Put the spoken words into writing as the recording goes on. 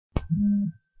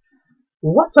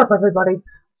What's up, everybody?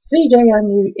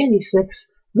 CJMU86,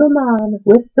 the man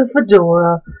with the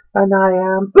fedora, and I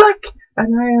am back,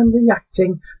 and I am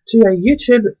reacting to a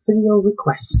YouTube video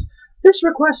request. This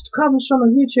request comes from a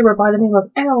YouTuber by the name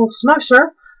of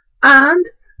Snouser, and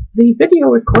the video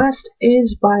request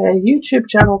is by a YouTube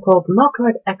channel called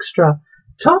Knockout Extra.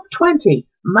 Top 20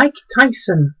 Mike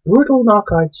Tyson Brutal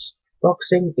Knockouts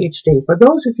Boxing HD. For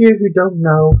those of you who don't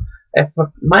know,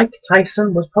 Mike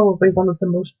Tyson was probably one of the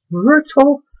most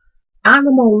brutal,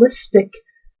 animalistic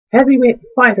heavyweight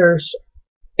fighters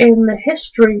in the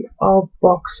history of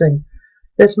boxing.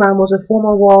 This man was a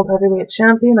former world heavyweight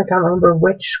champion. I can't remember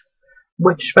which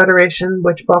federation,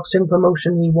 which boxing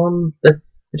promotion he won the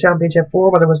championship for,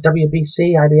 whether it was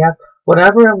WBC, IBF,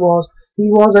 whatever it was. He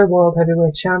was a world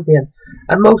heavyweight champion,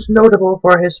 and most notable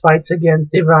for his fights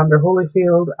against Evander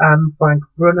Holyfield and Frank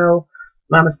Bruno,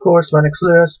 and of course Lennox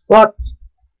Lewis. But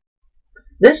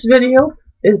this video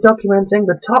is documenting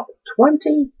the top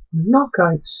 20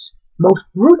 knockouts, most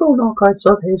brutal knockouts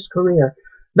of his career.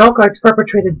 Knockouts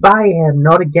perpetrated by him,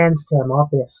 not against him,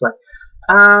 obviously.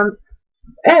 And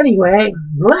anyway,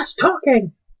 less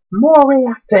talking, more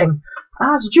reacting,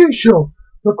 as usual.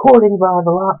 Recording via the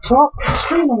laptop,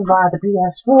 streaming via the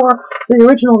PS4. The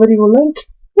original video link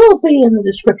will be in the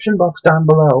description box down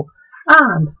below.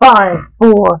 And 5,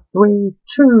 4, 3,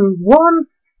 2, 1,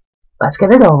 let's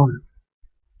get it on.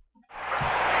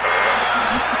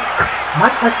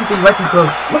 Mike Tyson's been way too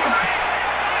close. Look at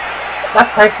that.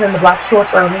 That's Tyson in the black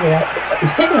shorts only.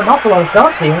 He's taking an awful lot of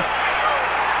shots here.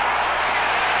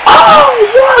 Oh,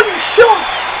 one shot!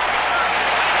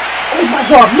 Oh my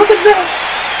god, look at this!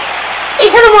 He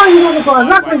hit him on the other bar.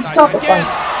 Referee, stop the fight.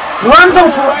 Runs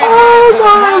over. Oh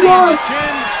my god!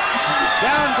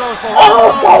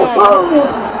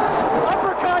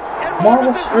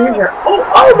 Marvelous Snouser.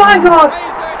 Oh my god!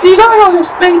 He's out on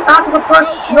his feet after the first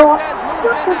shot.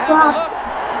 Look at that!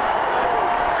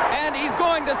 And he's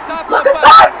going to stop Look the at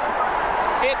fight.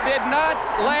 that! It did not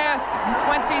last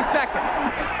 20 seconds.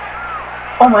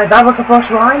 Oh my, that was the first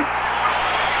round.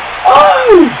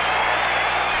 Oh!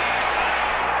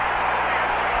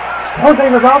 Jose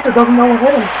Rodolfo doesn't know what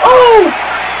hit him. Oh!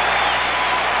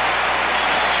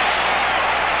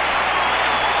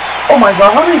 Oh my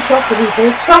god, how many shots did he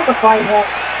take? Stop the fight here.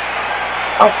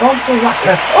 Alfonso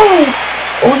Ratcliffe. Oh!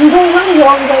 Oh, he's already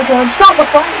on the way down. Stop the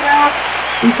fight now.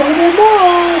 He's going to get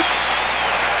more.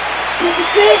 Look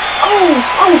at this. Oh!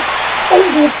 Oh!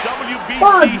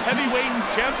 WBC Heavyweight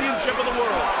Championship of the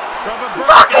World.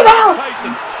 Fuck it out!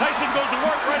 Tyson goes to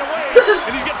work right away. This is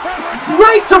and he gets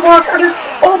right to work, and it's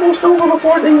almost over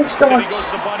before the even starts. He goes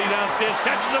to the body downstairs,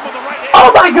 catches him with the right hand.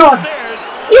 Oh my god!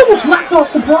 He almost knocked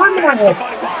off the ground with that head.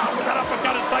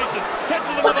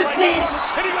 Look at this!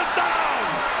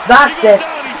 That's it.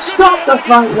 Stop the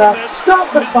fight, love.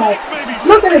 Stop the fight.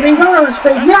 Look at him, he's on his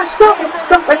feet. Yeah, stop it,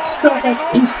 stop it, stop it.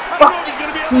 He's fucked.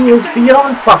 He is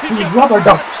beyond fucked. He's rubber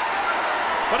ducked.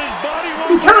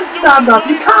 You can't stand up.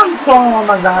 You can't fall on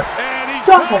like that.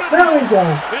 Stop it. There we go.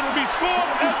 It'll be scored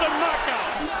as a knockout.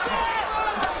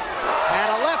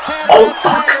 And a left hand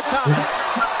fuck. Thomas.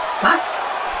 What?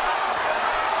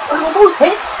 Oh, those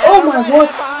hits. Oh my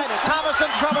word. Thomas in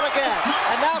trouble again.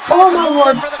 And now Oh my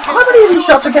word. How many of these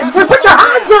shots again? Put your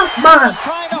hands up, man.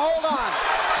 Trying to hold on.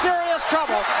 Serious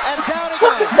trouble. And down he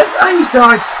Look goes. at this. He's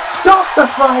died. Stop the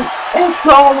fight. It's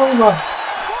all over.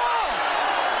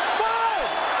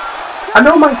 I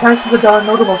know Mike Tyson's a darn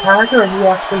notable character in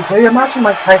UFC too. Imagine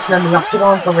Mike Tyson in the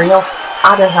octagon for real,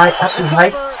 at his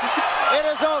height.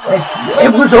 It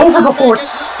was over before it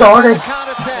started.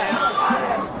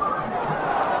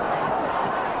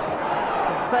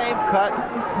 Same cut.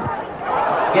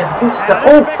 Yeah, he's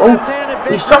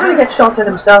he's trying to get shots at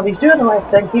himself. He's doing the right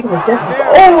thing, keeping his distance.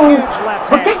 Oh,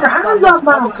 but get your hands up,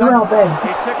 man, Terrell Biggs.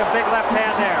 He took a big left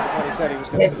hand there. What he said he was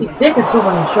going to do. He's taking so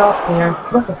many shots here.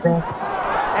 Look at this.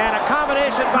 And a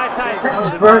combination by Tyson. This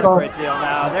is brutal. Great deal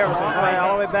now. There was a play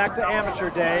all the way back to amateur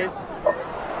days.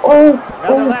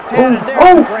 Another left hand and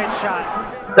there's a great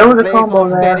shot. There was a combo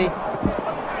there.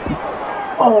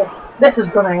 Oh, this is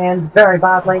going to end very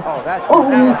badly.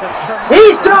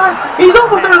 He's done! He's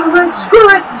over there to the ring! Screw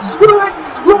it! Screw it!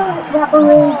 Screw it,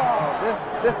 referee!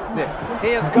 This is it.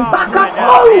 He is gone back right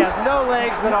up. now. He has no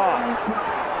legs at all.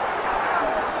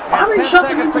 How many shots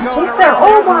did he just take there?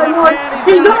 Oh my lord!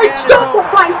 He died! Stop the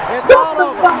fight! Stop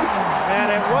the fight! And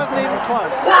it wasn't even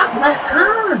close. Stop the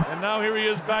hand! And now here he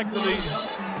is back to the...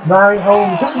 Larry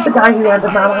Holmes. This is the guy who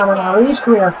ended Muhammad Ali's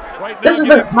career. This is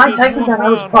the Mike Tyson said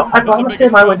I promised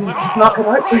him I would knock him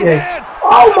out for you.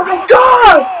 Oh my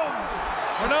god!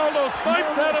 Ronaldo's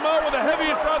fights had him out with a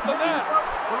heavier shot than that.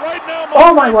 But right now,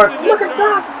 oh my word! Look at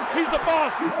that! He's the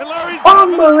boss, and Larry's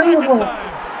unbelievable.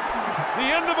 The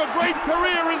end of a great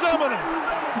career is imminent.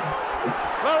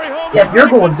 Larry Holmes. Yeah, you're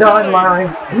going down, Larry.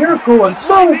 You're going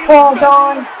so far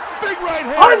down. Big right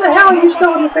hand. How the hell are you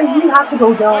still in the face? You have to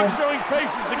go down. Mike showing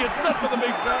patience to get set for the big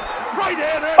shot. Right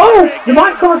hand. Oh, you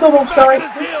might go double side.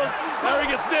 Larry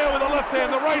gets nailed with the left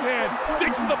hand, the right hand.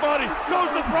 Digs in the body. Goes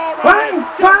to throw Bang,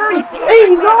 right bang.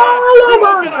 He's all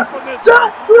over. Just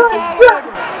like that.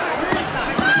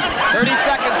 30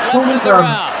 seconds left in the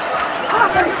round.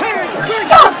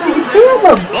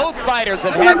 Both fighters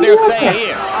have had their say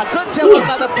here. I couldn't tell what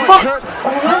another punch hurt.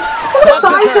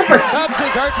 Tubbs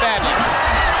is hurt badly.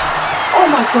 Oh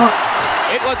my God.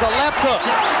 It was a left hook.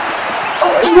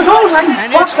 Oh, he was already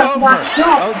and it's over.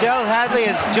 Odell Hadley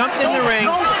has jumped in the ring.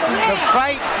 The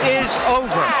fight is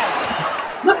over.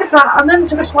 Look at that, and then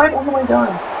took a swipe on the way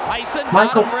down. Tyson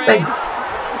Michael Spinks.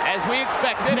 As we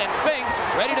expected, and Spinks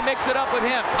ready to mix it up with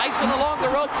him. Tyson along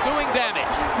the ropes doing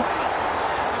damage.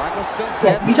 Michael Spinks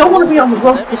has you don't want to be on the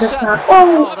ropes with this man.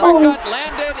 Oh, cut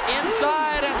landed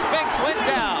inside, and Spinks went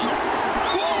down.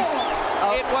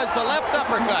 It was the left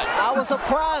uppercut. I was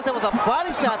surprised there was a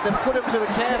body shot that put him to the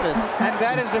canvas. And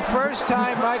that is the first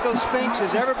time Michael Spinks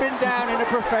has ever been down in a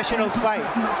professional fight.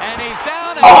 And he's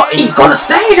down. Oh, he's going to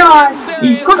stay down.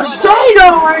 He's going to stay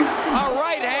down. A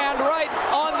right hand right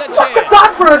on the Look chin. at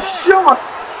that for a shot.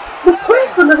 The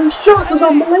placement of his shot is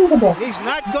unbelievable. He's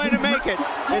not going to make it.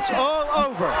 It's all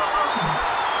over.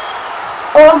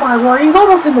 Oh my Lord, he's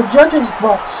almost in the judge's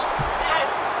box.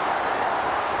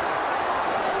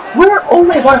 We're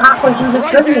only about halfway through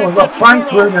this video. Look, Frank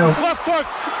Bruno. Left hook.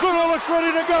 Bruno looks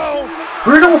ready to go.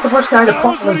 Bruno was the first guy to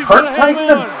fucking hurt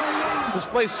Tyson. This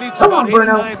place seats Come about on,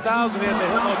 Bruno. 89,000 in the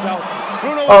Hill Hotel.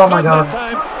 Bruno Oh my God.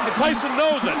 time, and Tyson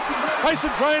knows it. Tyson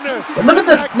trying to Look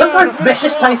how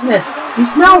vicious Tyson is. He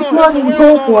smells blood and he's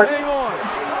going for it.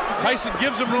 Tyson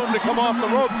gives him room to come off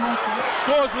the ropes.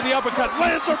 Scores with the uppercut.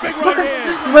 Lands a big Look right at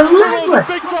hand. this, relentless. Bruno's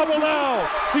in big trouble now.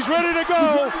 He's ready to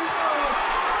go.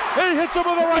 He hits him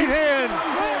with a right hand.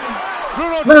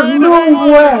 Bruno There's no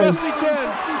way he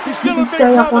can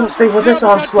stay up on his feet with this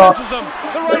onslaught.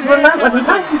 It's relentless, and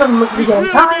Tyson doesn't look to be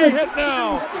getting tired. Hit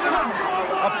now.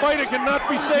 A fighter cannot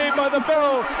be saved by the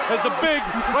bell as the big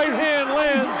right hand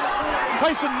lands.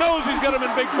 Tyson knows he's got him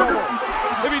in big trouble.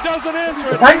 If he doesn't answer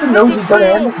it, Tyson knows he's going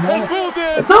to end it now.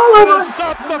 It's all over.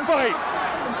 Stop the fight.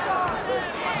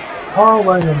 Paul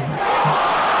Williams.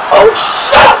 Oh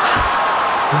shit!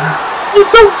 You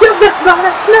don't give this man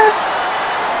a slip!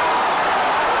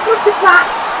 Look at that!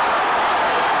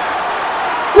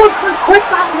 Look how quick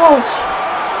that was!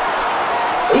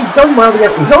 He's done well to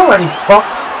get. He's already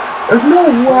fucked. There's no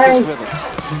way.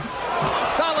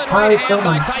 Solid right hand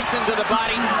by Tyson to the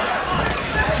body.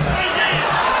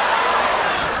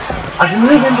 I can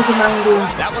move into the 90s.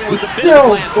 That one was a bit of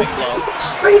a glancing blow.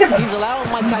 Straight at him. He's allowing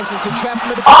Mike Tyson to trap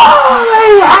him.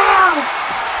 Holy hell!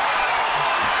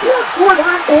 Look what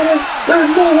happened. There's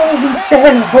no way he's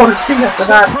standing for his feet after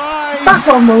that. That's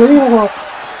unbelievable.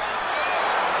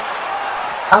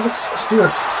 Alex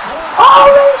Stewart.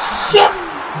 Holy shit!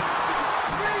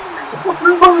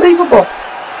 Unbelievable.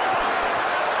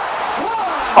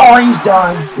 Oh, he's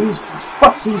done.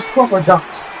 He's proper done.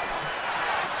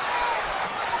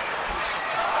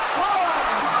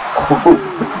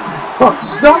 Look,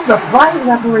 stop the fight,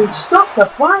 referee! Stop the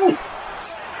fight!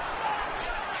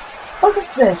 Look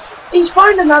at this! He's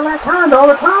finding that left hand all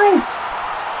the time!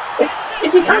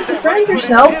 If you can't defend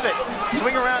yourself...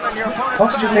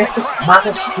 What's your name?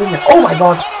 Marcus Jr. Oh my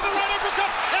God!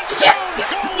 Yeah,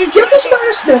 you give this guy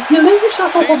a stiff, you leave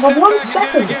yourself open for 1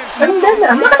 second, and then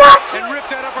look at that!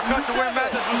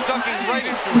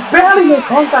 He barely made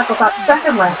contact with that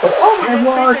second left, but oh my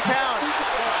Lord!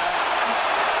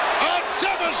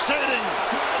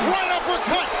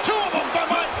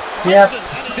 Yeah.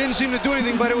 Didn't seem to do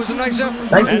anything, but it was a nice effort.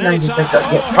 1996,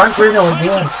 yeah, Frank Bruno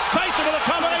again.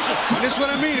 This is what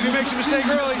I mean. If he makes a mistake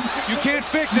early, you can't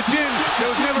fix a chin that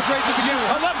was never great to begin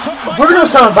with.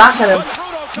 Bruno's coming back at him.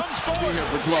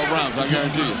 For 12 rounds, I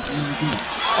guarantee you.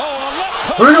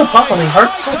 Bruno properly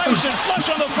hurt. Tyson flush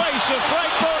on the face of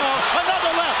Frank Bruno. Another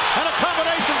left and a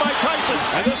combination by Tyson.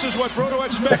 And this is what Bruno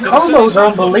expected. The combos are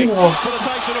unbelievable.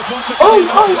 Oh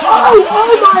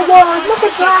my Lord! Look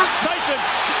at that!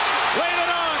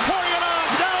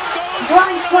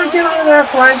 Frank, get out of there,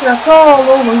 Frank. That's all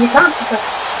over. You can't defend.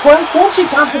 Frank, once you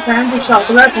can't defend yourself,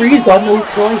 the referee's got no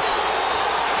choice.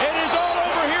 It is all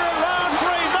over here in round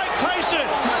 3. Mike Tyson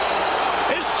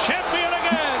is champion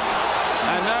again.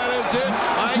 And that is it.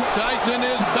 Mike Tyson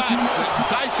is back. The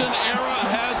Tyson era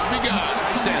has begun.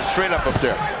 Stand straight up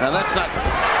there. Now that's not.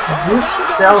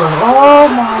 Oh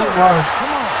my Lord.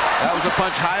 That was was a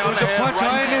punch high on It was the a head. punch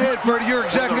high in the head, Bertie. You're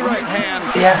exactly right. Hand.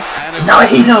 Yeah. And Now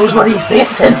he knows what he's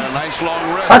facing. Nice long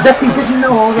rest. As if he didn't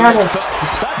know already.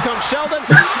 Back comes Sheldon.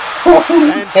 Holy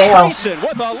And hell. Tyson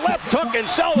with a left hook, and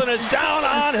Sheldon is down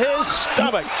on his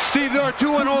stomach. Steve, there are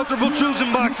two unalterable truths in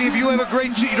boxing. If you have a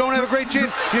great chin, you don't have a great chin,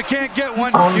 you can't get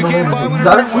one. You can't buy one.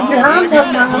 Gotta put your hand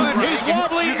up, man. He's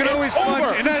wobbly. You can always punch,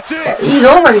 and that's it. He's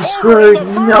already screwed.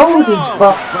 He knows he's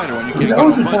fucked. He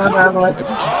knows he can't handle it.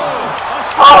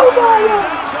 Oh my God!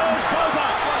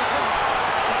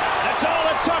 That's all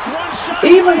it took. One shot.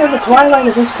 Even in the twilight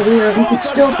of his career, he could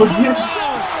still produce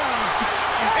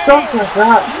stuff like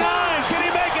that. 9. Can he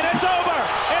make it? It's over.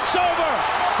 It's over.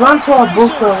 Francois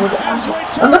Booker was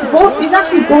and look, both, he's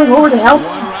actually going over to help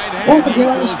both of them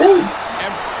on his feet.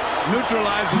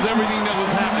 Neutralizes everything that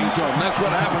was happening to him. That's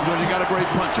what happens when you got a great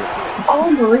puncher.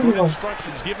 Unbelievable.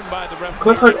 Instructions given by the referee.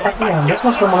 Clifford Ekian, this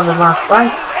must have been one of the last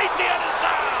fights.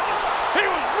 He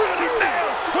was really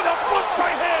nailed with a punch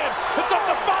right hand. It's up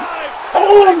to 5.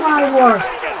 Oh my word.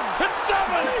 It's 7,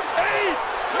 8,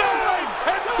 9,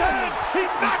 and 10. He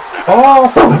knocks it Oh,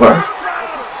 with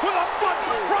a punch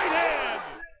right hand.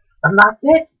 and that's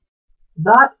it.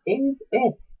 That is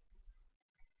it.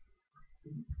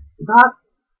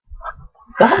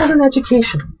 That was an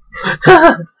education.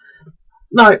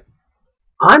 Now,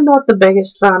 I'm not the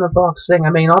biggest fan of boxing.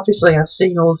 I mean, obviously, I've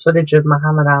seen old footage of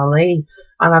Muhammad Ali,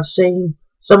 and I've seen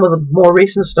some of the more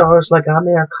recent stars like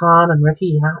Amir Khan and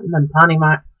Ricky Hatton and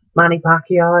Manny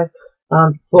Pacquiao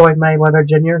and Floyd Mayweather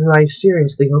Jr., who I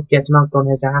seriously hope gets knocked on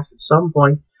his ass at some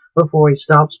point before he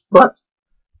stops. But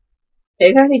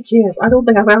in any case, I don't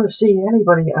think I've ever seen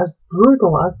anybody as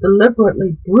brutal, as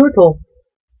deliberately brutal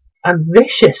and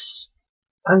vicious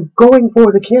and going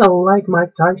for the kill like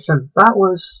Mike Tyson. That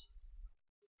was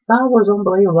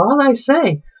unbelievable. All I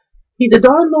say, he's a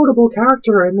downloadable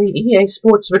character in the EA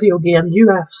Sports video game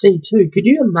UFC 2. Could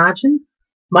you imagine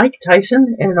Mike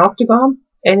Tyson in an octagon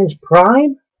in his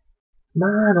prime?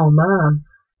 Man, oh man.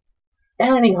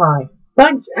 Anyhow,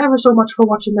 thanks ever so much for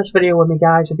watching this video with me,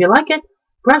 guys. If you like it,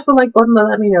 press the like button to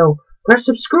let me know. Press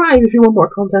subscribe if you want more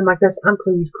content like this, and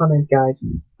please comment, guys.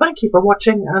 Thank you for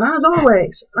watching, and as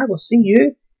always, I will see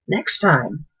you next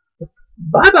time.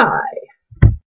 Bye-bye.